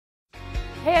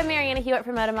Hey, I'm Marianna Hewitt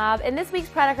from Modamob. In this week's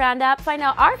product roundup, find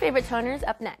out our favorite toners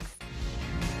up next.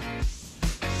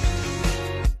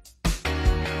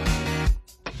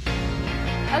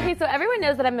 Okay, so everyone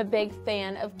knows that I'm a big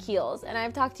fan of Kiehl's, and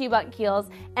I've talked to you about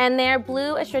Kiehl's, and their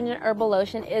Blue Astringent Herbal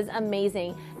Lotion is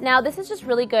amazing. Now, this is just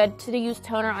really good to use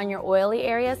toner on your oily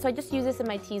areas, so I just use this in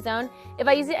my T-zone. If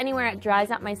I use it anywhere, it dries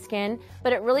out my skin,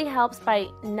 but it really helps by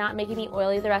not making me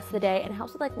oily the rest of the day, and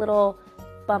helps with like little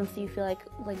bumps you feel like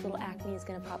little acne is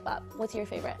gonna pop up. What's your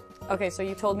favorite? Okay, so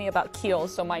you told me about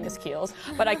Kiehl's, so mine is Kiehl's,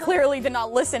 but I clearly did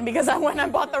not listen because I went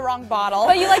and bought the wrong bottle.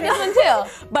 But you like this one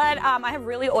too. But I have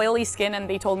really oily skin, and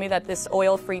they told me that this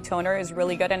oil-free toner is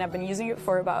really good, and I've been using it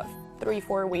for about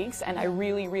 3-4 weeks, and I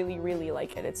really, really, really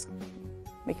like it. It's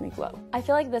making me glow. I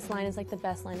feel like this line is like the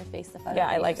best line of face stuff I've Yeah,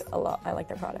 ever I like used. it a lot. I like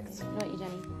their products. What about you,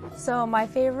 Jenny? So my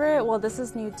favorite, well this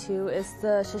is new too, is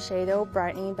the Shiseido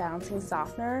Brightening Balancing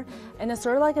Softener. And it's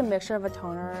sort of like a mixture of a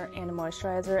toner and a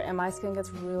moisturizer, and my skin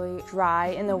gets really dry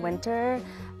in the winter,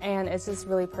 and it's just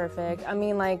really perfect. I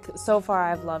mean, like, so far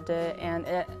I've loved it, and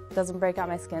it doesn't break out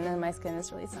my skin, and my skin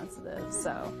is really sensitive,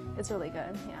 so it's really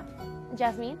good, yeah.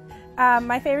 Jasmine?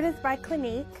 My favorite is by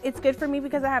Clinique. It's good for me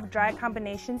because I have dry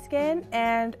combination skin,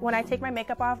 and when I take my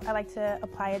makeup off, I like to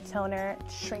apply a toner,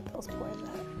 shrink those pores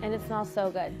out. And it smells so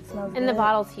good. Smells And the good.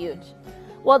 bottle's huge.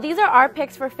 Well, these are our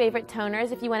picks for favorite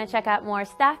toners. If you want to check out more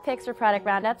staff picks or product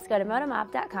roundups, go to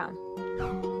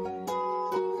modamob.com.